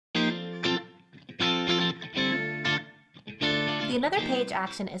The Another Page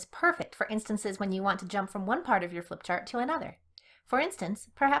action is perfect for instances when you want to jump from one part of your flip chart to another. For instance,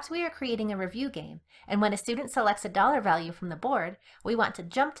 perhaps we are creating a review game, and when a student selects a dollar value from the board, we want to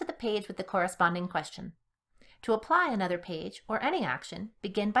jump to the page with the corresponding question. To apply Another Page, or any action,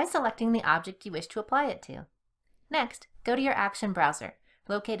 begin by selecting the object you wish to apply it to. Next, go to your action browser,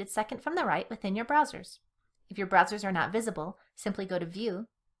 located second from the right within your browsers. If your browsers are not visible, simply go to View,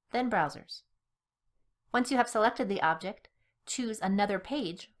 then Browsers. Once you have selected the object, choose Another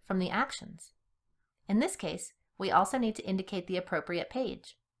Page from the actions. In this case, we also need to indicate the appropriate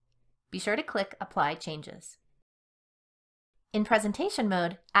page. Be sure to click Apply Changes. In presentation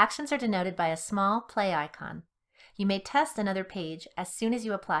mode, actions are denoted by a small play icon. You may test Another Page as soon as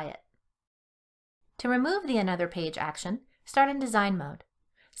you apply it. To remove the Another Page action, start in Design mode.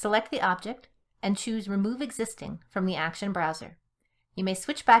 Select the object and choose Remove Existing from the Action browser. You may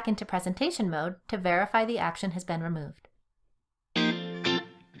switch back into presentation mode to verify the action has been removed.